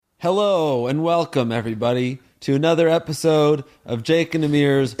Hello and welcome, everybody, to another episode of Jake and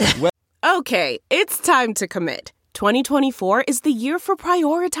Amir's Okay, it's time to commit. 2024 is the year for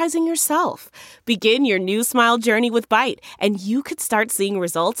prioritizing yourself. Begin your new smile journey with Byte, and you could start seeing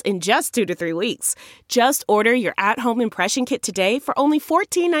results in just 2 to 3 weeks. Just order your at-home impression kit today for only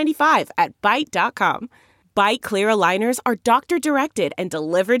 $14.95 at Byte.com. Byte Clear aligners are doctor-directed and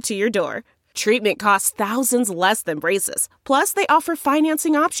delivered to your door. Treatment costs thousands less than braces. Plus, they offer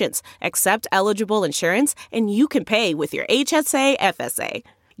financing options, accept eligible insurance, and you can pay with your HSA, FSA.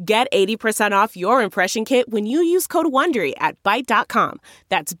 Get 80% off your impression kit when you use code WONDERY at Byte.com.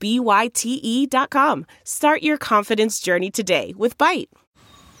 That's BYTE.com. Start your confidence journey today with Byte.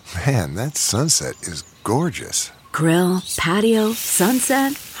 Man, that sunset is gorgeous. Grill, patio,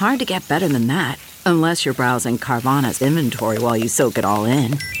 sunset. Hard to get better than that. Unless you're browsing Carvana's inventory while you soak it all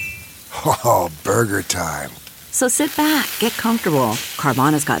in. Oh, burger time. So sit back, get comfortable.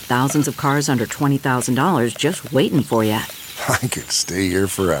 Carvana's got thousands of cars under $20,000 just waiting for you. I could stay here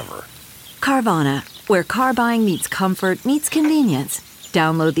forever. Carvana, where car buying meets comfort, meets convenience.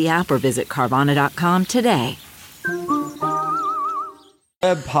 Download the app or visit Carvana.com today.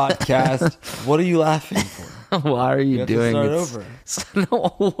 web podcast. What are you laughing for? Why are you doing it?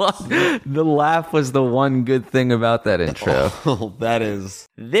 The laugh was the one good thing about that intro. Oh, that is.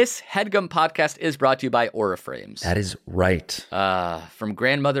 This HeadGum podcast is brought to you by Aura Frames. That is right. From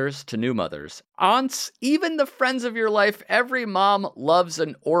grandmothers to new mothers, aunts, even the friends of your life, every mom loves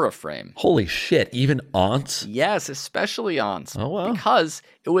an Aura frame. Holy shit, even aunts? Yes, especially aunts. Oh, wow. Because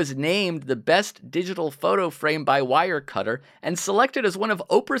it was named the best digital photo frame by Wirecutter and selected as one of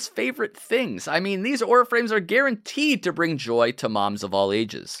Oprah's favorite things. I mean, these Aura frames are guaranteed to bring joy to moms of all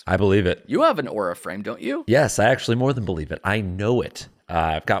ages. I believe it. You have an Aura frame, don't you? Yes, I actually more than believe it. I know it.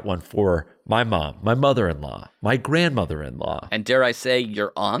 I've got one for my mom, my mother-in-law, my grandmother-in-law. And dare I say,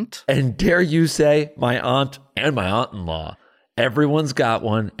 your aunt? And dare you say, my aunt and my aunt-in-law. Everyone's got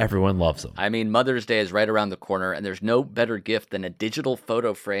one. Everyone loves them. I mean, Mother's Day is right around the corner, and there's no better gift than a digital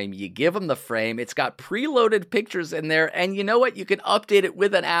photo frame. You give them the frame. It's got preloaded pictures in there, and you know what? You can update it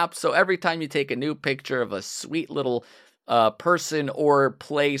with an app, so every time you take a new picture of a sweet little person or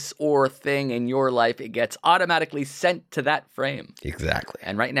place or thing in your life, it gets automatically sent to that frame. Exactly.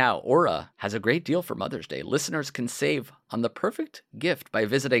 And right now, Aura has a great deal for Mother's Day. Listeners can save on the perfect gift by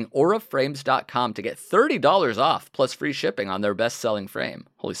visiting auraframes.com to get $30 off plus free shipping on their best-selling frame.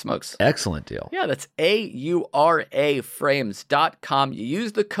 Holy smokes. Excellent deal. Yeah, that's auraframes.com. You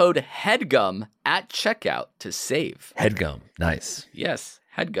use the code HEADGUM at checkout to save. HeadGum. Nice. Yes.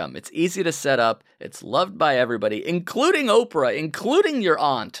 HeadGum. It's easy to set up. It's loved by everybody, including Oprah, including your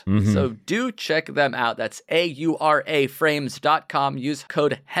aunt. Mm-hmm. So do check them out. That's auraframes.com. Use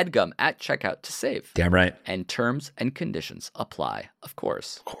code HEADGUM at checkout to save. Damn right. And terms and conditions apply, of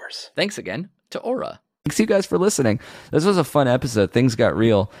course. Of course. Thanks again to Aura. Thanks you guys for listening. This was a fun episode. Things got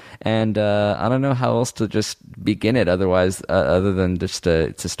real. And I don't know how else to just begin it otherwise, other than just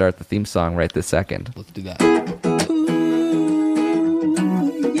to start the theme song right this second. Let's do that.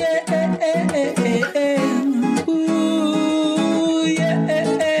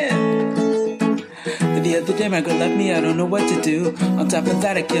 The other day my girl left me, I don't know what to do. On top of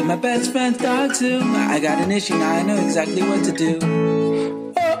that, I killed my best friend's dog too. I got an issue, now I know exactly what to do.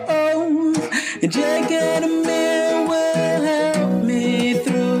 Jake and Amir will help me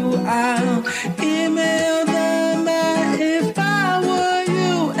through. I'll email them if I were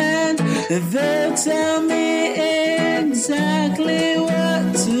you, and they'll tell me exactly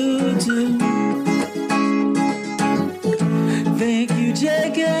what to do. Thank you,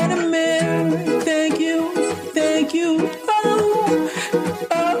 Jake and Amir. Thank you. Thank you.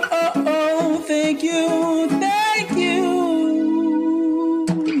 Oh, thank you. Thank you.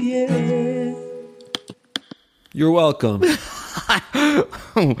 Yeah. You're welcome.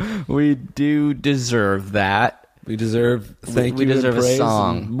 We do deserve that. We deserve thank we you deserve and a praise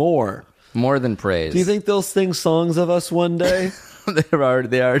song. and more. More than praise. Do you think they'll sing songs of us one day? they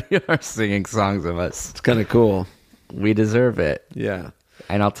already are singing songs of us? It's kind of cool. We deserve it. Yeah.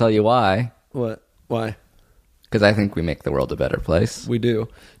 And I'll tell you why. What? Why? Because I think we make the world a better place. We do.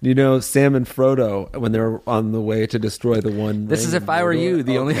 You know, Sam and Frodo, when they're on the way to destroy the one This ring is of if I were Mordor- you,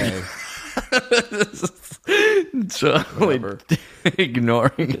 the only... Okay. Totally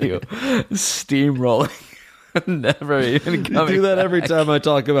ignoring you. Steamrolling. Never even You coming do that every back. time I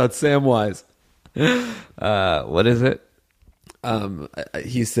talk about Samwise. What is it?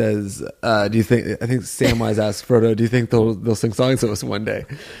 He says, "Do you think?" I think Samwise asks Frodo, "Do you think they'll sing songs to us one day?"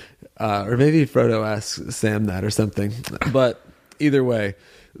 Or maybe Frodo asks Sam that or something. But either way,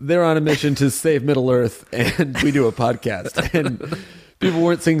 they're on a mission to save Middle Earth, and we do a podcast. And People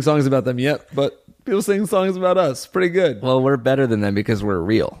weren't singing songs about them yet, but people sing songs about us. Pretty good. Well, we're better than them because we're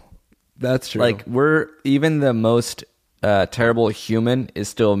real. That's true. Like, we're even the most terrible human is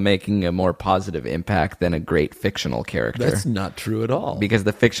still making a more positive impact than a great fictional character. That's not true at all. Because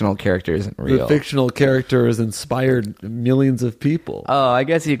the fictional character isn't real. The fictional character has inspired millions of people. Oh, I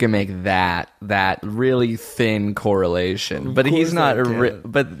guess you can make that really thin correlation, but he's not.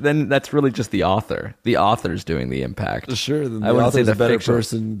 But then that's really just the author. The author's doing the impact. Sure, then the I wouldn't author's say a better fictional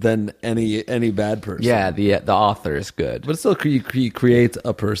person than any bad person. Yeah, the author is good. But it still creates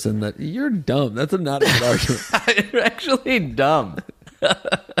a person that you're dumb. That's not a good argument. You're actually dumb.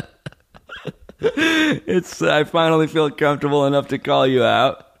 I finally feel comfortable enough to call you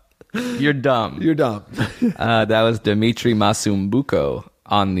out. You're dumb. You're dumb. That was Dimitri Masumbuko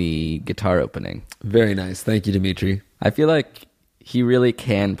on the guitar opening. Very nice. Thank you, Dimitri. I feel like he really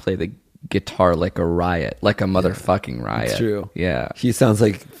can play the guitar like a riot, like a motherfucking riot. It's true. Yeah. He sounds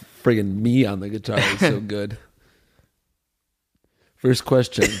like friggin' me on the guitar. He's so good. First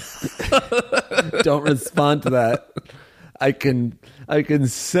question. Don't respond to that. I can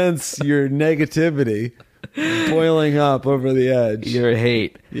sense your negativity boiling up over the edge. Your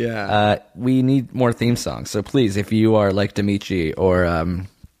hate. Yeah. We need more theme songs. So please, if you are like Dimitri or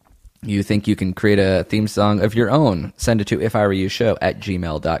you think you can create a theme song of your own, send it to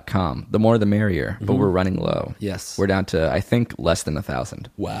ifiwereyoushow@gmail.com. The more the merrier, but we're running low. Yes. We're down to, I think, less than 1,000.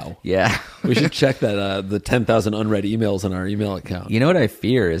 Wow. Yeah. We should check that the 10,000 unread emails on our email account. You know what I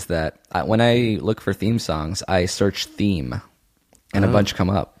fear is that when I look for theme songs, I search theme and a bunch come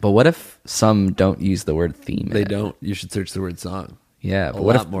up. But what if some don't use the word theme in They it? don't. You should search the word song. Yeah, but A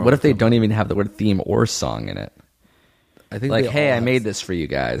what lot more if they often. don't even have the word theme or song in it? I think Like, they hey, all I have- made this for you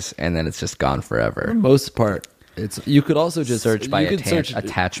guys, and then it's just gone For the forever. most part, you could also just Search by you could search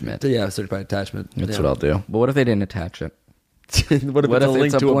attachment. Yeah, search by attachment. That's Yeah. what I'll do. But what if they didn't attach it? What if it's a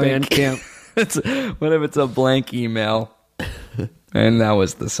link to a band camp? What if it's a blank email? And that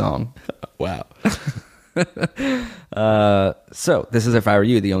was the song. Wow. So this is If I Were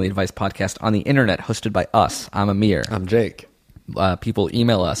You, the only advice podcast on the internet, hosted by us. I'm Amir. I'm Jake. People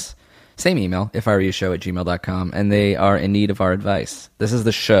email us. Same email, ifiwereyoushow@gmail.com, and they are in need of our advice. This is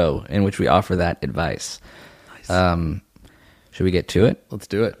the show in which we offer that advice. Nice. Should we get to it? Let's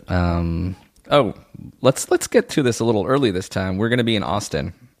do it. Let's get to this a little early this time. We're going to be in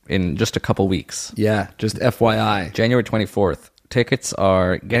Austin in just a couple weeks. Yeah, just FYI. January 24th. Tickets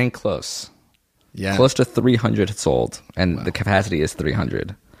are getting close. Yeah. Close to 300 sold, and the capacity is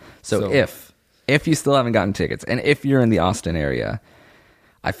 300. So if you still haven't gotten tickets, and if you're in the Austin area,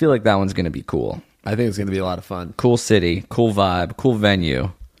 I feel like that one's going to be cool. I think it's going to be a lot of fun. Cool city, cool vibe, cool venue,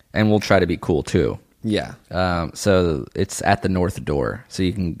 and we'll try to be cool too. Yeah. So it's at the North Door. So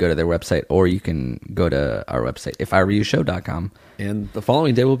you can go to their website, or you can go to our website, ifiwereyoushow.com. And the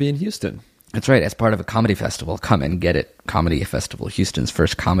following day we'll be in Houston. That's right. As part of a comedy festival. Come and get it. Comedy festival. Houston's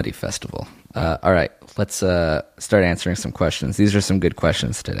first comedy festival. All right. Let's start answering some questions. These are some good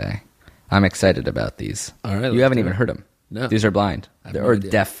questions today. I'm excited about these. All right, You haven't even heard them. No. These are blind. have no Or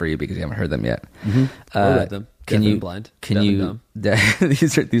idea. deaf for you because you haven't heard them yet. Or read them. Can Deaf you and blind. Can Deaf and you?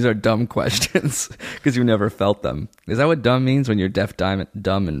 dumb. These are dumb questions because you never felt them. Is that what dumb means when you're deaf, dumb,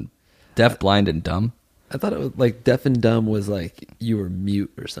 and deaf, blind, and dumb? I thought it was like deaf and dumb was like you were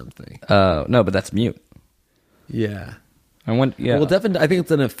mute or something. No, but that's mute. Yeah. Yeah. Well, deaf and I think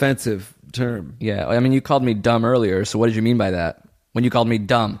it's an offensive term. Yeah. I mean, you called me dumb earlier. So what did you mean by that? When you called me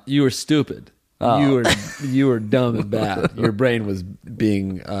dumb? You were stupid. Oh. You were dumb and bad. Your brain was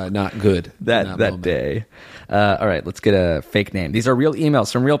being not good in that moment. day. All right, let's get a fake name. These are real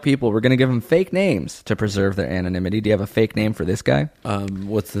emails from real people. We're going to give them fake names to preserve their anonymity. Do you have a fake name for this guy?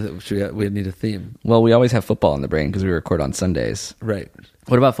 We need a theme. Well, we always have football in the brain because we record on Sundays. Right.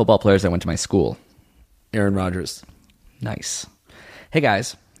 What about football players that went to my school? Aaron Rodgers. Nice. Hey,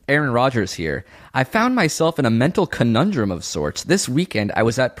 guys. Aaron Rodgers here. I found myself in a mental conundrum of sorts. This weekend, I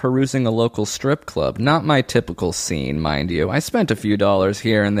was at perusing a local strip club. Not my typical scene, mind you. I spent a few dollars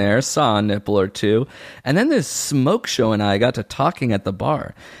here and there, saw a nipple or two, and then this smoke show and I got to talking at the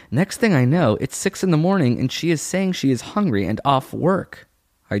bar. Next thing I know, it's 6 a.m, and she is saying she is hungry and off work.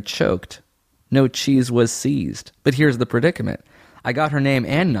 I choked. No cheese was seized. But here's the predicament. I got her name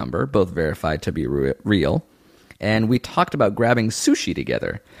and number, both verified to be real, and we talked about grabbing sushi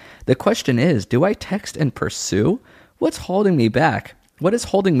together. The question is, do I text and pursue? What's holding me back? What is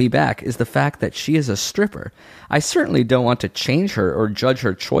holding me back is the fact that she is a stripper. I certainly don't want to change her or judge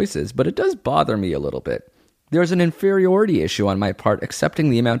her choices, but it does bother me a little bit. There's an inferiority issue on my part accepting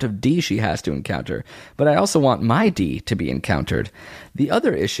the amount of D she has to encounter, but I also want my D to be encountered. The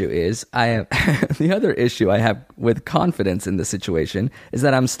other issue I have with confidence in the situation is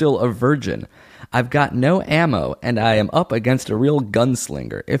that I'm still a virgin. I've got no ammo, and I am up against a real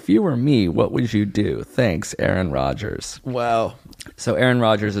gunslinger. If you were me, what would you do? Thanks, Aaron Rodgers. Wow. So Aaron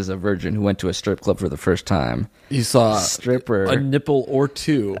Rodgers is a virgin who went to a strip club for the first time. You saw stripper, a nipple or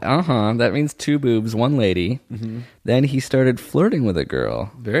two. That means 2 boobs, 1 lady. Mm-hmm. Then he started flirting with a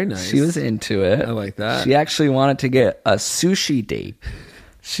girl. Very nice. She was into it. I like that. She actually wanted to get a sushi date.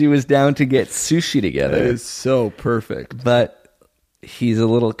 She was down to get sushi together. That is so perfect. But he's a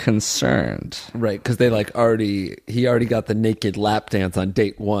little concerned. Right, because they he already got the naked lap dance on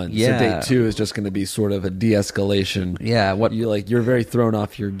date 1. Yeah. So date 2 is just going to be sort of a de-escalation. Yeah. You're very thrown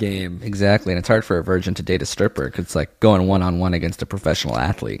off your game. Exactly. And it's hard for a virgin to date a stripper because it's like going one-on-one against a professional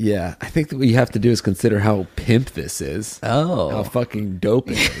athlete. Yeah. I think that what you have to do is consider how pimp this is. Oh. How fucking dope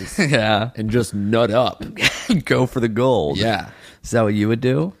it is. Yeah. And just nut up. Go for the gold. Yeah. Is that what you would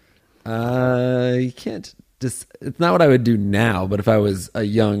do? You can't... It's not what I would do now, but if I was a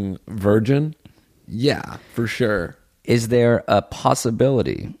young virgin, yeah, for sure. Is there a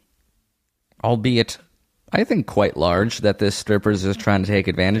possibility, albeit I think quite large, that this stripper is just trying to take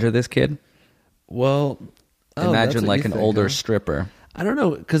advantage of this kid? Well, imagine like an older stripper. I don't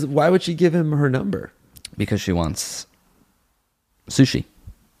know, because why would she give him her number? Because she wants sushi.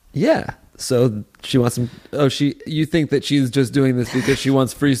 Yeah. So she wants some... you think that she's just doing this because she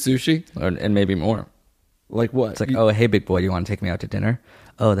wants free sushi? And maybe more. Like what? It's like, oh, hey, big boy, you want to take me out to dinner?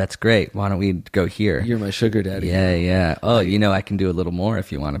 Oh, that's great. Why don't we go here? You're my sugar daddy. Yeah. Oh, I can do a little more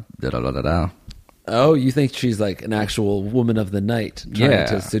if you want to. Da-da-da-da-da. Oh, you think she's like an actual woman of the night trying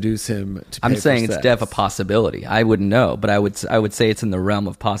to seduce him to pay I'm saying for it's sex. a possibility. I wouldn't know, but I would say it's in the realm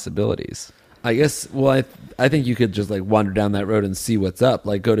of possibilities. I guess, well, I think you could just like wander down that road and see what's up.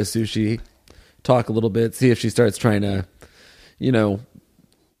 Like go to sushi, talk a little bit, see if she starts trying to,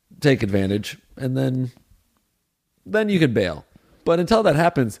 take advantage, and then you could bail. But until that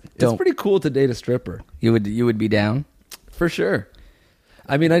happens, it's pretty cool to date a stripper. You would be down? For sure.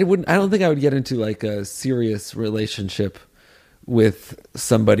 I mean, I don't think I would get into like a serious relationship with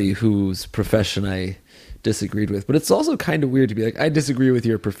somebody whose profession I disagreed with. But it's also kind of weird to be like, I disagree with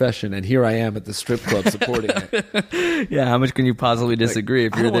your profession, and here I am at the strip club supporting it. Yeah, how much can you possibly disagree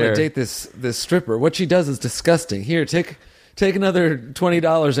if you're there? I don't want to date this stripper. What she does is disgusting. Here, take another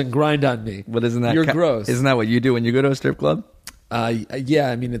 $20 and grind on me. But isn't that you're gross? Isn't that what you do when you go to a strip club? Yeah.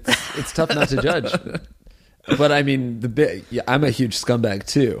 I mean, it's tough not to judge. But I mean, I'm a huge scumbag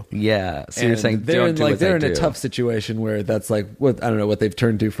too. Yeah. So you're saying they're in a tough situation where that's like I don't know what they've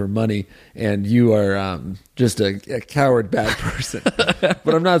turned to for money, and you are just a coward, bad person. But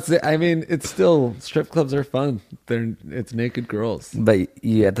I'm not saying. I mean, it's still strip clubs are fun. It's naked girls. But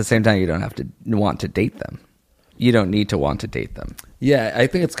at the same time, you don't have to want to date them. You don't need to want to date them. Yeah, I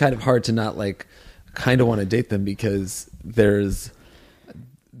think it's kind of hard to not like kind of want to date them because there's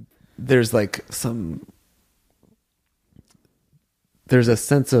like there's a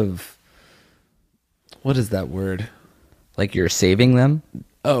sense of, what is that word? Like you're saving them?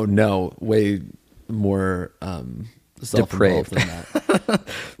 Oh no, way more self-involved than that.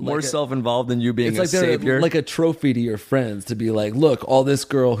 More self-involved than you being it's like a savior. Like a trophy to your friends to be like, look, all this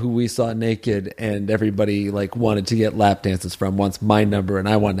girl who we saw naked and everybody like wanted to get lap dances from wants my number, and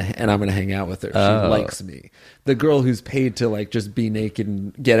I'm going to hang out with her. She likes me. The girl who's paid to like just be naked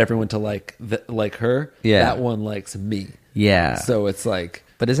and get everyone to like her. Yeah, that one likes me. Yeah. So it's like,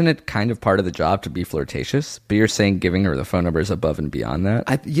 but isn't it kind of part of the job to be flirtatious? But you're saying giving her the phone number is above and beyond that?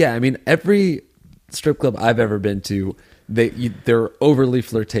 I mean, every strip club I've ever been to, they're overly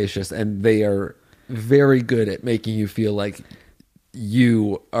flirtatious, and they are very good at making you feel like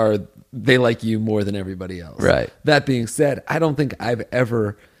they like you more than everybody else. Right. That being said, I don't think I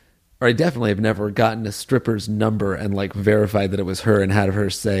definitely have never gotten a stripper's number and like verified that it was her and had her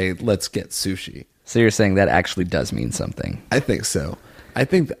say, let's get sushi. So you're saying that actually does mean something? I think so.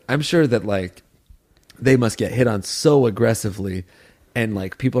 I'm sure that like they must get hit on so aggressively, and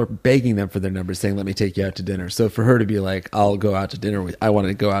like people are begging them for their numbers, saying, let me take you out to dinner. So for her to be like, I want to go out to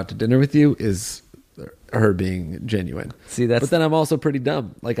dinner with you, is her being genuine. See, but then I'm also pretty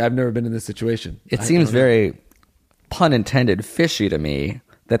dumb. Like I've never been in this situation. It seems very, pun intended, fishy to me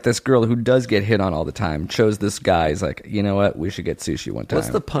that this girl who does get hit on all the time chose this guy. Is like, you know what? We should get sushi one time. What's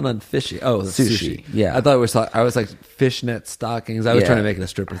the pun on fishy? Oh, sushi. Yeah. I thought I was like fishnet stockings. I was trying to make it a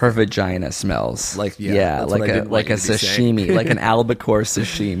stripper. Her vagina smells like like a sashimi, like an albacore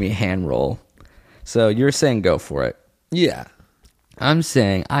sashimi hand roll. So you're saying go for it. Yeah. I'm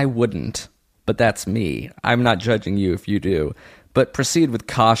saying I wouldn't, but that's me. I'm not judging you if you do. But proceed with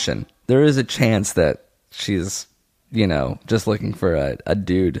caution. There is a chance that she's, just looking for a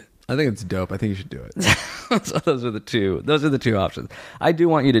dude. I think it's dope. I think you should do it. So those are the two options. I do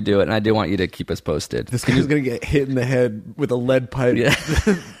want you to do it, and I do want you to keep us posted. This guy's going to get hit in the head with a lead pipe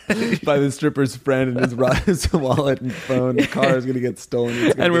by the stripper's friend, and his wallet and phone. The car is going to get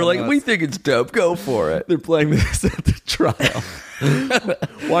stolen. And we're like, we think it's dope. Go for it. They're playing this at the trial.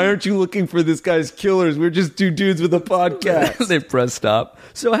 Why aren't you looking for this guy's killers? We're just two dudes with a podcast. They press stop.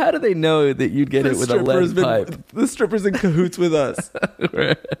 So how do they know that you'd get hit with a lead pipe? The stripper's in cahoots with us.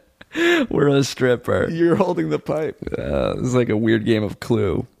 We're a stripper. You're holding the pipe. It's like a weird game of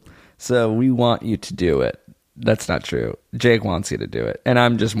Clue. So we want you to do it. That's not true. Jake wants you to do it. And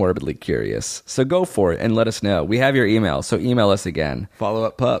I'm just morbidly curious. So go for it and let us know. We have your email, so email us again. Follow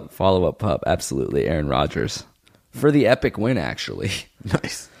up pup. Absolutely. Aaron Rodgers. For the epic win, actually.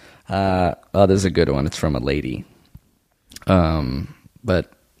 Nice. This is a good one. It's from a lady.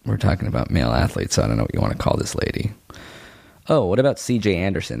 But we're talking about male athletes, so I don't know what you want to call this lady. Oh, what about CJ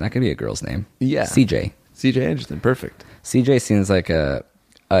Anderson? That could be a girl's name. Yeah. CJ Anderson. Perfect. CJ seems like an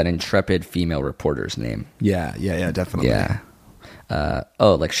intrepid female reporter's name. Yeah, definitely. Yeah.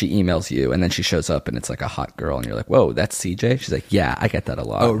 Like she emails you and then she shows up and it's like a hot girl and you're like, whoa, that's CJ? She's like, yeah, I get that a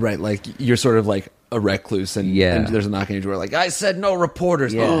lot. Oh, right. Like you're sort of like a recluse and there's a knock on your door like, I said no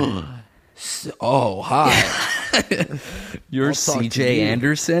reporters. Yeah. Oh, hi. You're CJ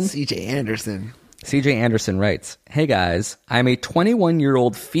Anderson? CJ Anderson. CJ Anderson writes, hey guys, I'm a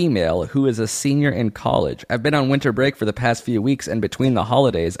 21-year-old female who is a senior in college. I've been on winter break for the past few weeks, and between the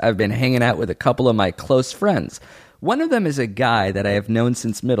holidays, I've been hanging out with a couple of my close friends. One of them is a guy that I have known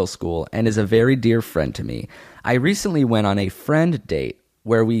since middle school and is a very dear friend to me. I recently went on a friend date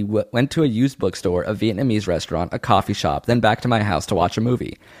where we went to a used bookstore, a Vietnamese restaurant, a coffee shop, then back to my house to watch a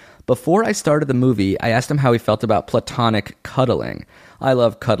movie. Before I started the movie, I asked him how he felt about platonic cuddling. I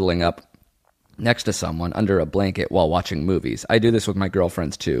love cuddling up next to someone under a blanket while watching movies. I do this with my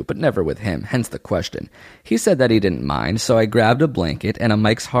girlfriends too, but never with him, hence the question. He said that he didn't mind, so I grabbed a blanket and a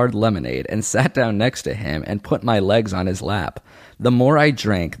Mike's Hard Lemonade and sat down next to him and put my legs on his lap. The more I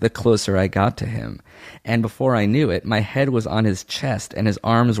drank, the closer I got to him. And before I knew it, my head was on his chest and his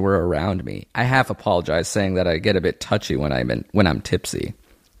arms were around me. I half apologized, saying that I get a bit touchy when I'm tipsy.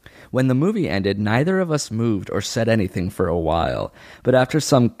 When the movie ended, neither of us moved or said anything for a while, but after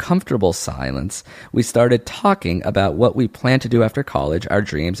some comfortable silence, we started talking about what we plan to do after college, our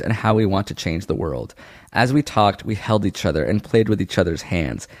dreams, and how we want to change the world. As we talked, we held each other and played with each other's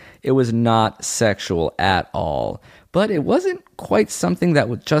hands. It was not sexual at all, but it wasn't quite something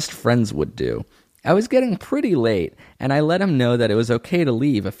that just friends would do. I was getting pretty late, and I let him know that it was okay to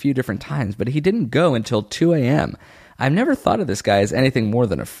leave a few different times, but he didn't go until 2 a.m., I've never thought of this guy as anything more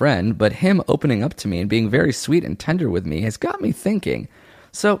than a friend, but him opening up to me and being very sweet and tender with me has got me thinking.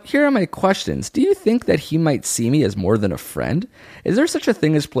 So here are my questions. Do you think that he might see me as more than a friend? Is there such a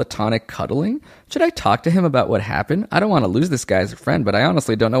thing as platonic cuddling? Should I talk to him about what happened? I don't want to lose this guy as a friend, but I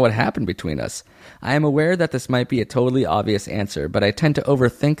honestly don't know what happened between us. I am aware that this might be a totally obvious answer, but I tend to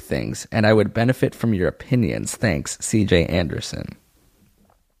overthink things, and I would benefit from your opinions. Thanks, CJ Anderson.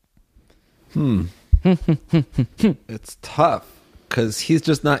 It's tough because he's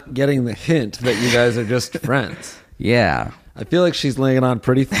just not getting the hint that you guys are just friends. Yeah. I feel like she's laying it on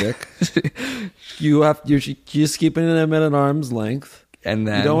pretty thick. You're just keeping him at an arm's length. And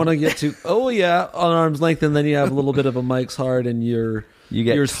then you don't want to get too, on arm's length, and then you have a little bit of a Mike's Hard and you're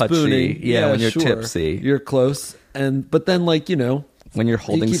touchy. Spooning. Yeah, when you're tipsy. You're close. But then when you're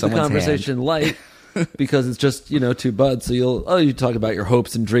holding you keep someone's the conversation hand. light because it's just, two buds. So you talk about your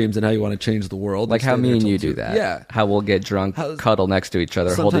hopes and dreams and how you want to change the world. Like how me and you do that. Yeah. How we'll get drunk, cuddle next to each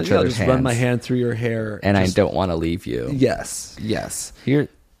other, hold each other's hands. Run my hand through your hair. And I don't want to leave you. Yes.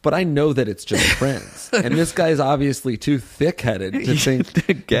 But I know that it's just friends. And this guy's obviously too thick-headed to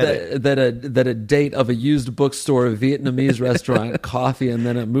think that a date of a used bookstore, a Vietnamese restaurant, coffee, and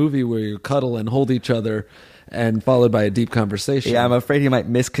then a movie where you cuddle and hold each other and followed by a deep conversation. Yeah, I'm afraid he might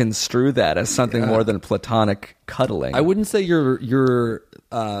misconstrue that as something more than platonic cuddling. I wouldn't say you're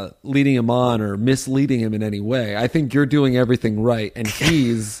leading him on or misleading him in any way. I think you're doing everything right, and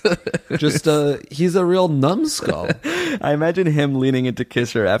he's just he's a real numbskull. I imagine him leaning in to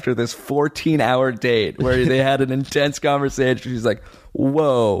kiss her after this 14-hour date where they had an intense conversation. She's like,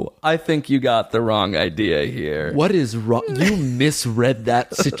 whoa, I think you got the wrong idea here. What is wrong? You misread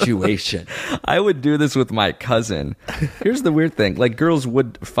that situation. I would do this with my cousin. Here's the weird thing. Like, girls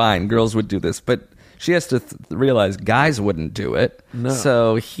would do this, but she has to realize guys wouldn't do it. No.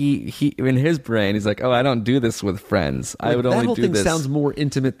 So he in his brain, he's like, oh, I don't do this with friends. I would that only whole do thing this. sounds more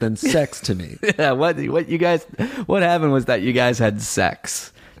intimate than sex to me. Yeah, what happened was that you guys had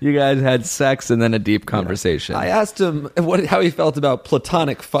sex. You guys had sex and then a deep conversation. I asked him how he felt about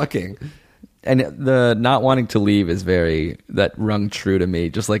platonic fucking. And the not wanting to leave is that rung true to me.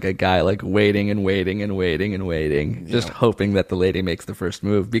 Just like a guy like waiting and waiting and waiting and waiting, just hoping that the lady makes the first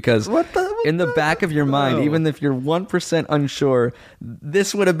move. Because in the back of your mind, even if you're 1% unsure,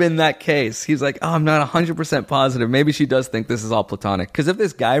 this would have been that case. He's like, oh, I'm not 100% positive. Maybe she does think this is all platonic. Because if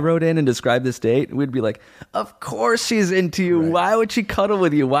this guy wrote in and described this date, we'd be like, of course she's into you. Right. Why would she cuddle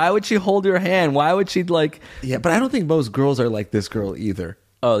with you? Why would she hold your hand? Why would she like... Yeah, but I don't think most girls are like this girl either.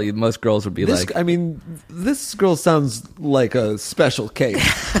 Oh, most girls would be this girl sounds like a special case.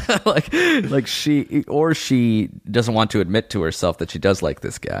 like she doesn't want to admit to herself that she does like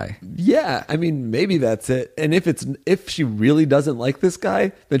this guy. Yeah, I mean, maybe that's it. And if she really doesn't like this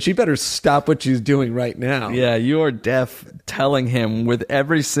guy, then she better stop what she's doing right now. Yeah, you are telling him with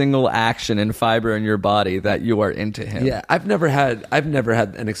every single action and fiber in your body that you are into him. Yeah, I've never had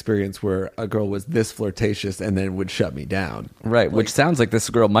an experience where a girl was this flirtatious and then would shut me down. Right, which sounds like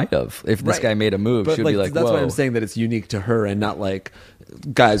this girl might have. If this guy made a move, she'd be like, that's whoa. why I'm saying that it's unique to her and not like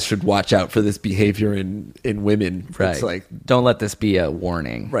guys should watch out for this behavior in women. Right. It's like, don't let this be a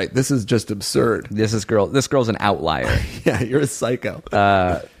warning. Right. This is just absurd. This girl's an outlier. Yeah, you're a psycho.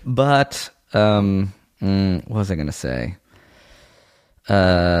 But what was I going to say?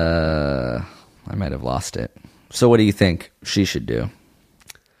 I might have lost it. So what do you think she should do?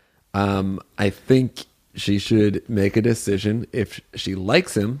 I think she should make a decision. If she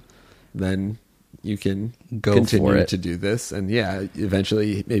likes him, then you can continue to do this. And yeah,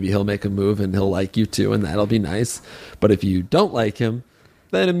 eventually maybe he'll make a move and he'll like you too, and that'll be nice. But if you don't like him,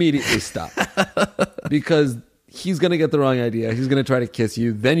 then immediately stop. Because he's going to get the wrong idea. He's going to try to kiss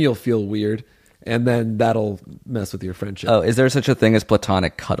you. Then you'll feel weird. And then that'll mess with your friendship. Oh, is there such a thing as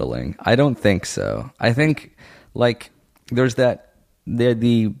platonic cuddling? I don't think so. I think like there's the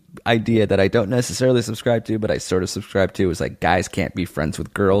idea that I don't necessarily subscribe to, but I sort of subscribe to, is like guys can't be friends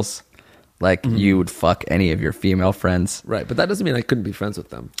with girls. Like you would fuck any of your female friends. Right, but that doesn't mean I couldn't be friends with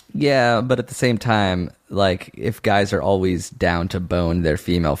them. Yeah, but at the same time, like if guys are always down to bone their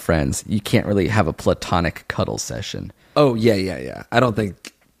female friends, you can't really have a platonic cuddle session. Oh, yeah. I don't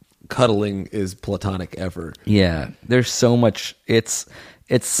think cuddling is platonic ever. Yeah, there's so much. It's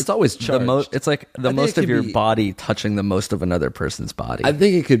always charged. It's like the most of your body touching the most of another person's body. I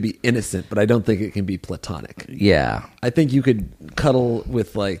think it could be innocent, but I don't think it can be platonic. Yeah, I think you could cuddle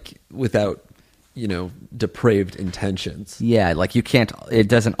without depraved intentions. Yeah, like you can't. It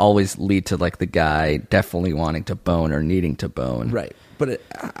doesn't always lead to like the guy definitely wanting to bone or needing to bone. Right, but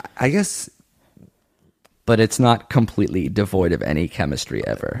I guess. But it's not completely devoid of any chemistry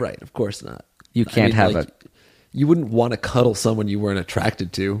ever. Right, of course not. You can't You wouldn't want to cuddle someone you weren't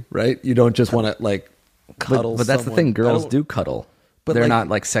attracted to, right? You don't just want to cuddle. But that's the thing. Girls do cuddle. But they're like,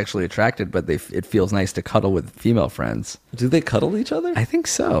 not sexually attracted, but it feels nice to cuddle with female friends. Do they cuddle each other? I think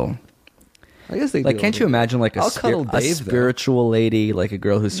so. I guess they do. Can't you imagine a spiritual lady, like a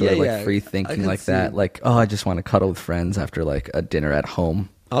girl who's sort of free thinking like that? Like, oh, I just want to cuddle with friends after a dinner at home.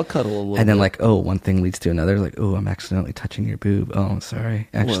 I'll cuddle a little and then bit. one thing leads to another. Like, oh, I'm accidentally touching your boob. Oh, sorry.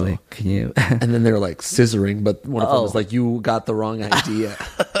 Actually, can you? And then they're scissoring, but one of them was like, you got the wrong idea.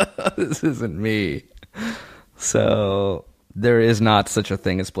 This isn't me. So there is not such a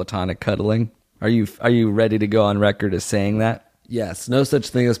thing as platonic cuddling. Are you ready to go on record as saying that? Yes, no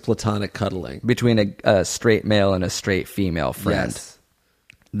such thing as platonic cuddling. Between a straight male and a straight female friend. Yes.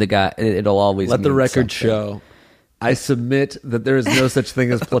 The guy, it'll always let the mean record something. show. I submit that there is no such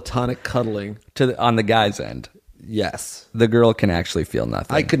thing as platonic cuddling on the guy's end. Yes, the girl can actually feel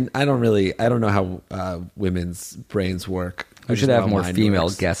nothing. I don't know how women's brains work. We should have more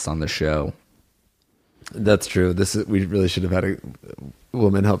female guests on the show. That's true. We really should have had a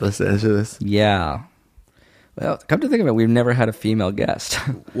woman help us answer this. Yeah. Well, come to think of it, we've never had a female guest.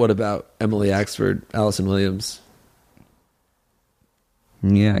 What about Emily Axford, Allison Williams?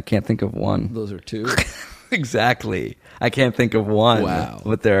 Yeah, I can't think of one. Those are two. Exactly. I can't think of one. Wow.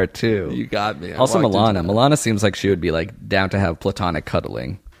 But there are two. You got me. Also, Milana. Milana seems like she would be down to have platonic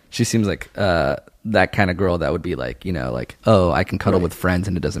cuddling. She seems like that kind of girl that would be oh, I can cuddle with friends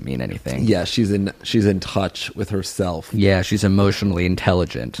and it doesn't mean anything. Yeah, she's in touch with herself. Yeah, she's emotionally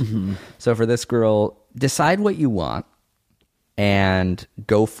intelligent. Mm-hmm. So for this girl, decide what you want and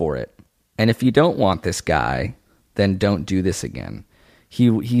go for it. And if you don't want this guy, then don't do this again.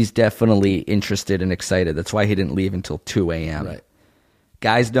 He's definitely interested and excited. That's why he didn't leave until 2 a.m. Right.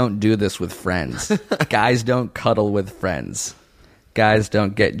 Guys don't do this with friends. Guys don't cuddle with friends. Guys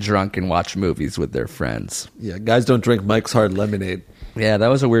don't get drunk and watch movies with their friends. Yeah, guys don't drink Mike's Hard Lemonade. Yeah, that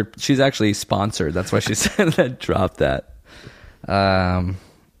was a weird... She's actually sponsored. That's why she said that. Dropped that.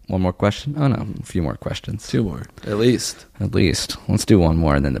 One more question? Oh, no. A few more questions. 2 more. At least. Let's do one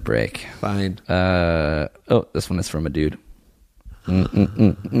more and then the break. Fine. This one is from a dude.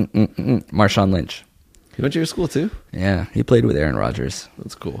 Marshawn Lynch. He went to your school too? Yeah, he played with Aaron Rodgers.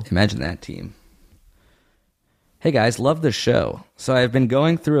 That's cool. Imagine that team. Hey guys, love the show. So I've been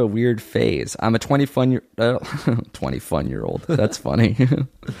going through a weird phase. I'm a 20-fun-year-old. That's funny.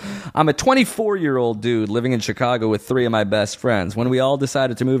 I'm a 24-year-old dude living in Chicago with 3 of my best friends. When we all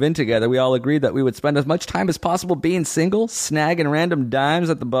decided to move in together, we all agreed that we would spend as much time as possible being single, snagging random dimes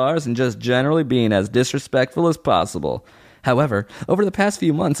at the bars, and just generally being as disrespectful as possible. However, over the past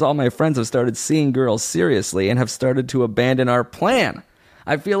few months, all my friends have started seeing girls seriously and have started to abandon our plan.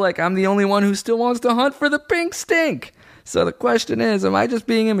 I feel like I'm the only one who still wants to hunt for the pink stink. So the question is, am I just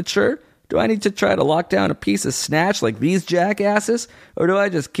being immature? Do I need to try to lock down a piece of snatch like these jackasses? Or do I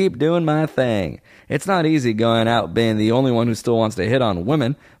just keep doing my thing? It's not easy going out being the only one who still wants to hit on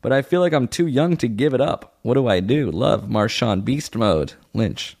women, but I feel like I'm too young to give it up. What do I do? Love, Marshawn Beast Mode.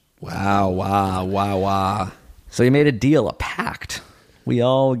 Lynch. Wow. So you made a deal, a pact. We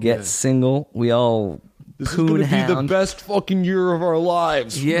all get single. We all... This is going to be the best fucking year of our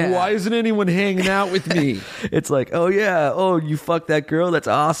lives. Yeah. Why isn't anyone hanging out with me? It's like, oh yeah, oh you fucked that girl, that's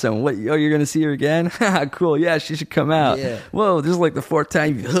awesome. What? Oh, you're gonna see her again? Cool. Yeah, she should come out. Yeah. Whoa, this is like the 4th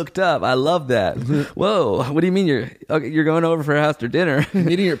time you hooked up. I love that. Whoa, what do you mean you're going over for her house for dinner?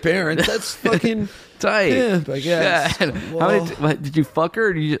 Meeting your parents? That's fucking tight. pimp, I guess. Shit. What, did you fuck her?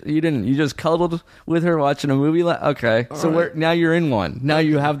 Or you didn't. You just cuddled with her watching a movie. Okay, so right. now you're in one. Now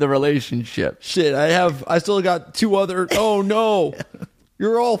you have the relationship. Shit, I still got 2 other. Oh no.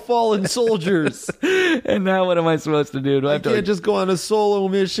 You're all fallen soldiers. And now what am I supposed to do? I can't just go on a solo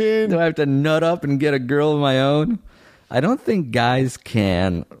mission. Do I have to nut up and get a girl of my own? I don't think guys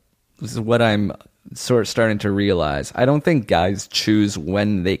can. This is what I'm sort of starting to realize. I don't think guys choose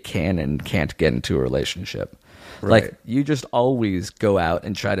when they can and can't get into a relationship. Right. Like, you just always go out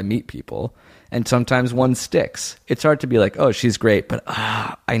and try to meet people. And sometimes one sticks. It's hard to be like, oh, she's great, but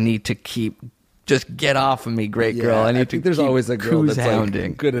I need to just get off of me, great girl. I think there's always a girl that's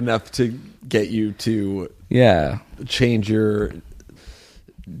like good enough to get you to change your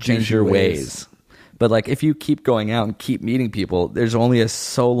ways. But like, if you keep going out and keep meeting people, there's only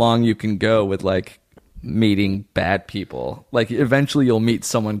so long you can go with like meeting bad people. Like, eventually you'll meet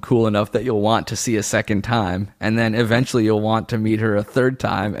someone cool enough that you'll want to see a second time, and then eventually you'll want to meet her a 3rd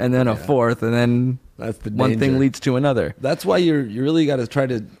time, and then a 4th, and then that's the one danger. thing leads to another. That's why you really got to try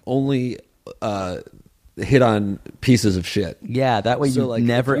to only hit on pieces of shit. Yeah, that way you like,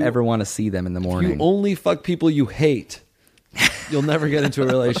 never ever want to see them in the morning. You only fuck people you hate. You'll never get into a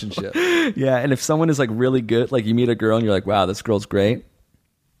relationship. Yeah, and if someone is like really good, like you meet a girl and you're like, wow, this girl's great,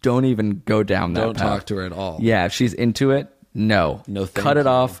 don't even go down that Don't path. talk to her at all. Yeah, if she's into it, no. Cut it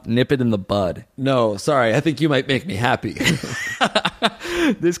off, nip it in the bud. No, sorry, I think you might make me happy.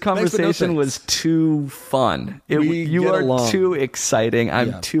 This conversation was too fun. You are too exciting.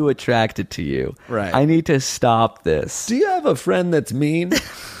 I'm too attracted to you. Right. I need to stop this. Do you have a friend that's mean?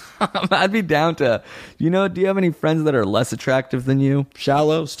 I'd be down to, do you have any friends that are less attractive than you?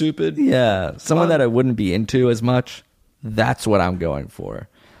 Shallow, stupid? Yeah. Someone that I wouldn't be into as much. That's what I'm going for.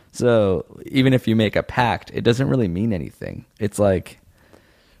 So even if you make a pact, it doesn't really mean anything. It's like...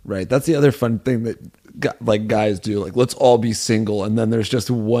 Right. That's the other fun thing that like guys do. Like, let's all be single. And then there's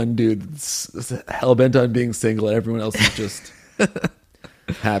just one dude that's hell-bent on being single and everyone else is just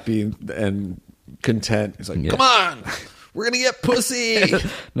happy and content. He's like, come on! We're going to get pussy!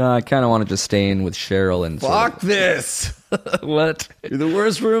 No, I kind of want to just stay in with Cheryl and... Fuck this! What? You're the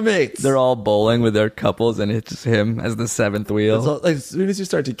worst roommates. They're all bowling with their couples and it's just him as the 7th wheel. Like, as soon as you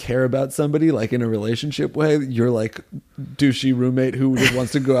start to care about somebody, like in a relationship way, you're like douchey roommate who just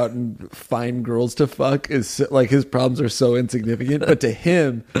wants to go out and find girls to fuck. Is like, his problems are so insignificant, but to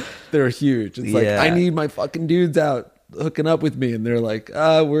him, they're huge. It's like, I need my fucking dudes out hooking up with me, and they're like,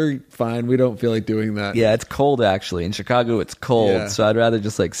 we're fine, we don't feel like doing that. Yeah, it's cold actually in Chicago. It's cold, so I'd rather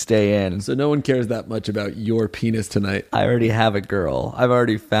just like stay in. So no one cares that much about your penis tonight. I already have a girl. I've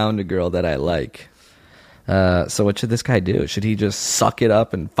already found a girl that I like. So what should this guy do? Should he just suck it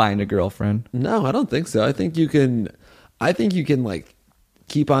up and find a girlfriend? No, I don't think so. I think you can like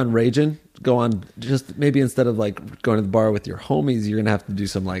keep on raging, go on, just maybe instead of like going to the bar with your homies, you're gonna have to do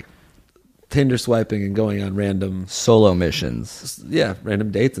some like Tinder swiping and going on random Solo missions. random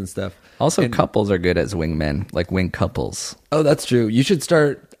dates and stuff. Also, couples are good as wingmen, like wing couples. Oh, that's true. You should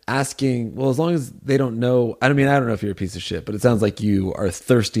start asking, well, as long as they don't know. I mean, I don't know if you're a piece of shit, but it sounds like you are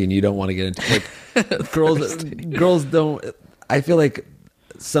thirsty and you don't want to get into like girls don't. I feel like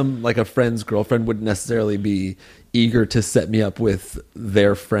a friend's girlfriend wouldn't necessarily be eager to set me up with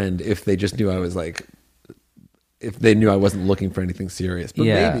their friend if they just knew I was like, if they knew I wasn't looking for anything serious. But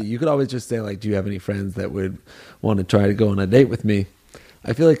maybe you could always just say like, do you have any friends that would want to try to go on a date with me?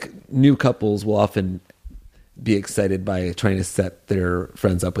 I feel like new couples will often be excited by trying to set their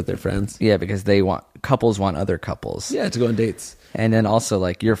friends up with their friends. Yeah, because couples want other couples. Yeah, to go on dates. And then also,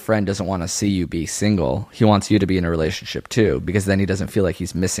 like, your friend doesn't want to see you be single. He wants you to be in a relationship too, because then he doesn't feel like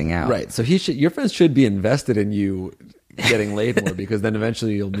he's missing out. Right. So your friends should be invested in you getting laid more, because then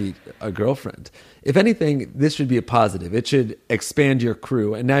eventually you'll meet a girlfriend. If anything, this should be a positive. It should expand your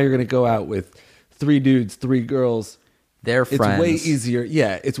crew. And now you're going to go out with 3 dudes, 3 girls. They're friends. It's way easier.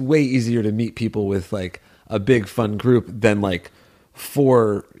 Yeah, it's way easier to meet people with like a big fun group than like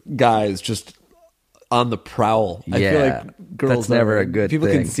 4 guys just on the prowl. Yeah, I feel like girls that's never a good people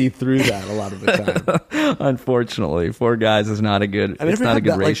thing. can see through that a lot of the time. Unfortunately, 4 guys is not a good. It's not a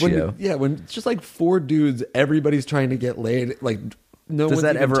good ratio. When it's just like 4 dudes, everybody's trying to get laid. Like, no Does one's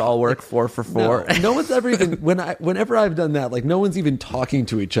that even ever all work 4 for 4? No one's ever even whenever I've done that, like no one's even talking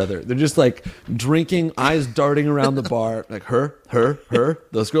to each other. They're just like drinking, eyes darting around the bar, like her,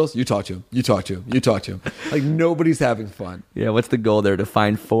 those girls, you talk to him, you talk to him, you talk to him. Like nobody's having fun. Yeah, what's the goal there? To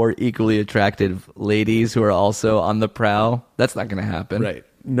find 4 equally attractive ladies who are also on the prowl? That's not going to happen. Right.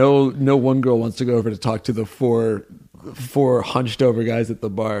 No one girl wants to go over to talk to the four hunched over guys at the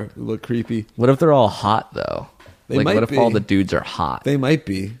bar who look creepy. What if they're all hot though? They like, might what if be. all the dudes are hot? They might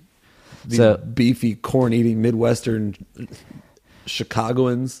be. These So- beefy, corn-eating Midwestern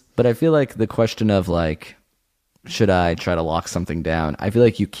Chicagoans. But I feel like the question of like, should I try to lock something down? I feel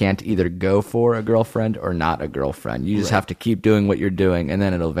like you can't either go for a girlfriend or not a girlfriend. You just have to keep doing what you're doing, and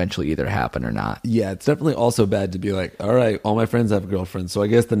then it'll eventually either happen or not. Yeah, it's definitely also bad to be like, all right, all my friends have girlfriends, so I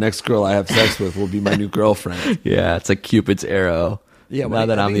guess the next girl I have sex with will be my new girlfriend. Yeah, it's like Cupid's arrow. Yeah, now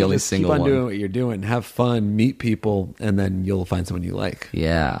that I I'm think the you only just single keep on one. doing what you're doing, have fun, meet people, and then you'll find someone you like.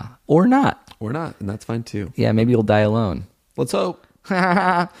 Yeah, or not. Or not, and that's fine too. Yeah, maybe you'll die alone. Let's hope.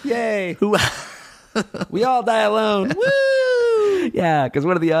 Yay! We all die alone. Woo! Yeah, because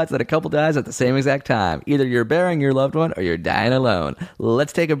what are the odds that a couple dies at the same exact time? Either you're burying your loved one or you're dying alone.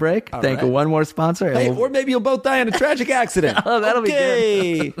 Let's take a break. Thank right. one more sponsor. And Hey, or maybe you'll both die in a tragic accident. Oh, that'll be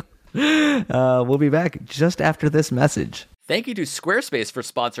be good. We'll be back just after this message. Thank you to Squarespace for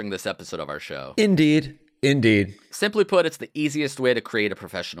sponsoring this episode of our show. Indeed. Simply put, it's the easiest way to create a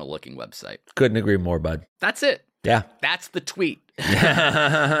professional-looking website. Couldn't agree more, bud. That's it. Yeah. That's the tweet.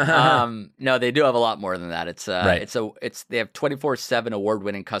 No, they do have a lot more than that. It's Right. they have 24/7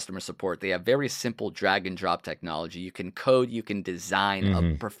 award-winning customer support. They have very simple drag and drop technology. You can code, you can design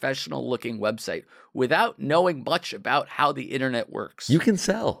a professional-looking website without knowing much about how the internet works. You can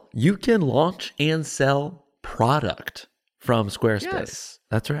sell. You can launch and sell product from Squarespace. Yes.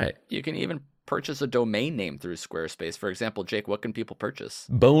 That's right. You can even purchase a domain name through Squarespace. For example, Jake, what can people purchase?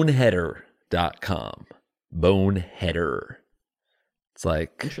 Boneheader.com. Boneheader. It's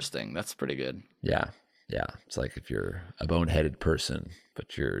like, Interesting. That's pretty good. yeah. It's like if you're a boneheaded person,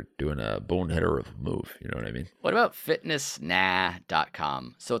 but you're doing a boneheader move. You know what I mean? What about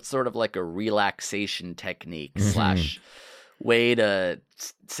fitnessnah.com? So it's sort of like a relaxation technique / way to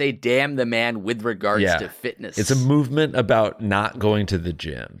say damn the man with regards to fitness. It's a movement about not going to the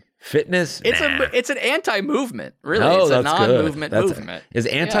gym. Fitness, It's nah. it's an anti-movement, really. No, It's a that's good. non-movement movement. Is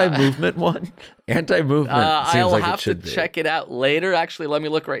anti-movement one? Anti-movement seems I'll like have it to should be. check it out later. Actually, let me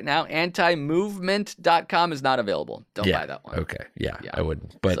look right now. Antimovement.com is not available. Don't buy that one. Okay. Yeah, I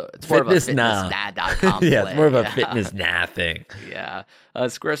wouldn't. But So it's more of a fitness nah. fitnessnah.com Yeah, play. it's more of a Yeah. fitness nah thing. Yeah.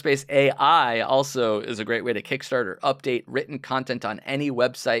 Squarespace AI also is a great way to kickstart or update written content on any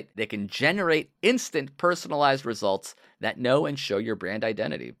website. They can generate instant personalized results that know and show your brand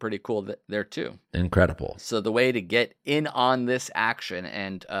identity. Pretty cool there too. Incredible. So the way to get in on this action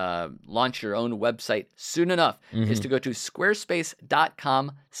and launch your own website soon enough is to go to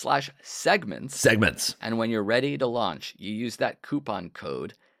squarespace.com/segments. Segments. And when you're ready to launch, you use that coupon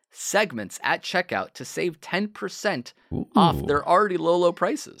code segments at checkout to save 10% off their already low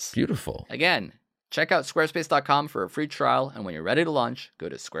prices. Beautiful. Again, check out squarespace.com for a free trial. And when you're ready to launch, go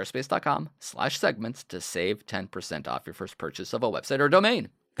to squarespace.com/segments to save 10% off your first purchase of a website or domain.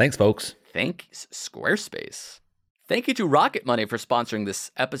 Thanks, folks. Thanks, Squarespace. Thank you to Rocket Money for sponsoring this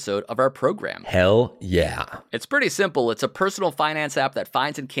episode of our program. Hell yeah. It's pretty simple. It's a personal finance app that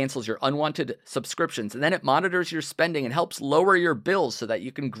finds and cancels your unwanted subscriptions, and then it monitors your spending and helps lower your bills so that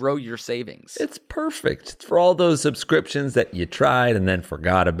you can grow your savings. It's perfect. It's for all those subscriptions that you tried and then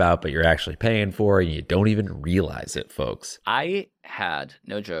forgot about, but you're actually paying for, and you don't even realize it, folks. I had,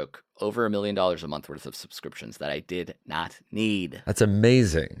 no joke, over $1 million a month worth of subscriptions that I did not need. That's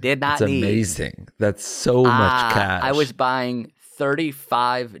amazing. Did not That's need. amazing. That's so much cash. I was buying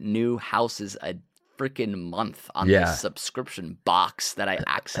 35 new houses a freaking month on this subscription box that I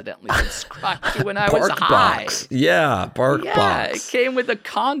accidentally subscribed to when I was high. Yeah, Bark Yeah, Box. it came with the